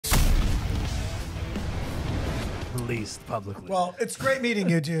least publicly. Well, it's great meeting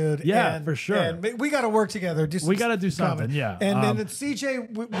you, dude. Yeah, for sure. And we got to work together. We got to do something, yeah. And then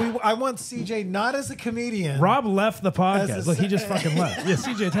Ceejay, I want Ceejay not as a comedian. Rob left the podcast. Look, he just fucking left. Yeah,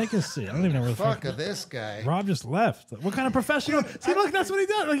 Ceejay, take his seat. I don't even know where the fuck this guy. Rob just left. What kind of professional? See, look, that's what he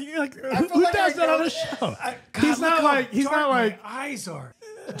does. Who does that on a show? He's not like my eyes are.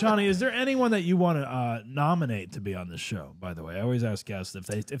 Johnny, is there anyone that you want to nominate to be on the show? By the way, I always ask guests if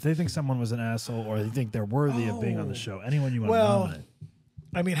they think someone was an asshole or they think they're worthy of being on the show. Anyone you want to nominate?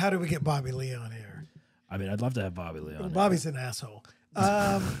 I mean, how do we get Bobby Lee on here? I mean, I'd love to have Bobby Lee on. Bobby's an asshole.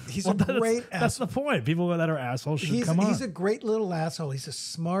 He's a great asshole. That's the point. People that are assholes should come on. He's a great little asshole. He's a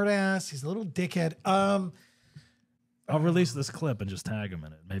smart ass. He's a little dickhead. I'll release this clip and just tag him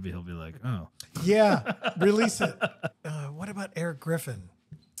in it. Maybe he'll be like, oh. Yeah, release it. What about Eric Griffin?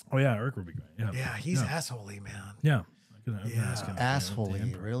 Oh, yeah, Eric would be great. Yeah, he's assholey, man. Yeah. I can ask him.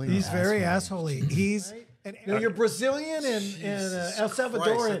 Assholey, really? He's very assholey. He's... you're Brazilian and El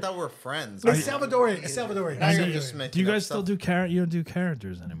Salvadorian. I thought we're friends. Salvadorian. Do you guys still do characters? You don't do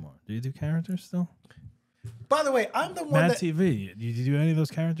characters anymore. Do you do characters still? By the way, I'm the one Mad TV. Do you do any of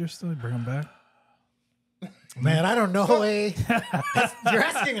those characters still? Bring them back? Man, I don't know. You're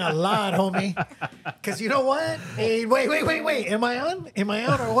asking a lot, homie. Because you know what? Hey, wait. Am I on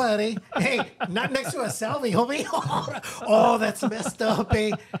or what, eh? Hey, not next to a Salvi, homie. Oh, that's messed up,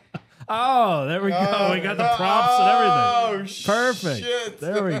 eh? Oh, there we go. We got the props and everything. Perfect. Shit.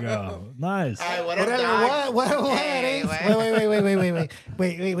 There we go. Nice. What?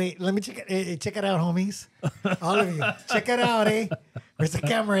 Wait. Let me check it out, homies. All of you. Check it out, eh? Where's the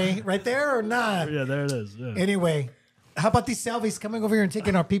camera, eh? Right there or not? Yeah, there it is. Yeah. Anyway, how about these Salvies coming over here and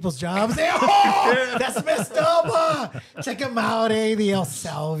taking our people's jobs? Oh, that's messed up. Check them out, eh? The El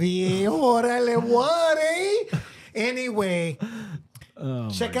Salvi. Orale, what, eh? Anyway,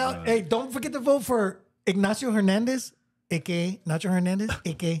 check out. God. Hey, don't forget to vote for Ignacio Hernandez, a.k.a. Nacho Hernandez,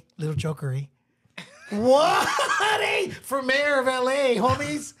 a.k.a. Little Joker, eh? What, eh? For mayor of L.A.,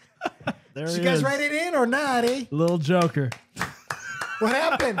 homies. There Did you guys write it in or not, eh? Little Joker. What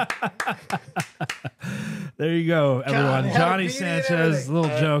happened? There you go, everyone. God, Johnny Sanchez, Little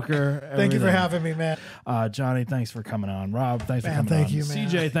Joker. Thank you for having me, man. Johnny, thanks for coming on. Rob, thanks for coming on. Thank you, man.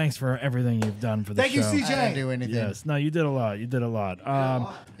 Ceejay, thanks for everything you've done for the show. Thank you, Ceejay. I didn't do anything. Yes, no, you did a lot.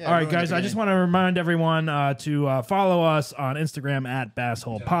 All right, guys, I just want to remind everyone to follow us on Instagram at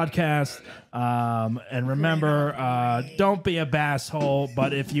Basshole Podcast. And remember, don't be a basshole,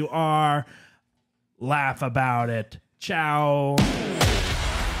 but if you are, laugh about it. Ciao.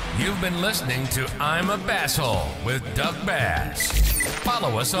 You've been listening to I'm a Basshole with Doug Bass.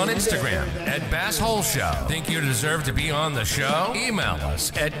 Follow us on Instagram at Basshole Show. Think you deserve to be on the show? Email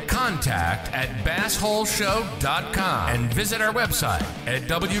us at contact@bassholeshow.com and visit our website at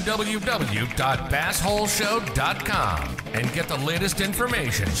www.bassholeshow.com and get the latest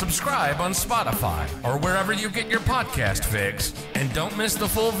information. Subscribe on Spotify or wherever you get your podcast fix. And don't miss the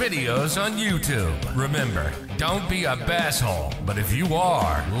full videos on YouTube. Remember, don't be a basshole, but if you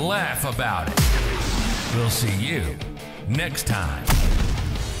are, laugh about it. We'll see you next time.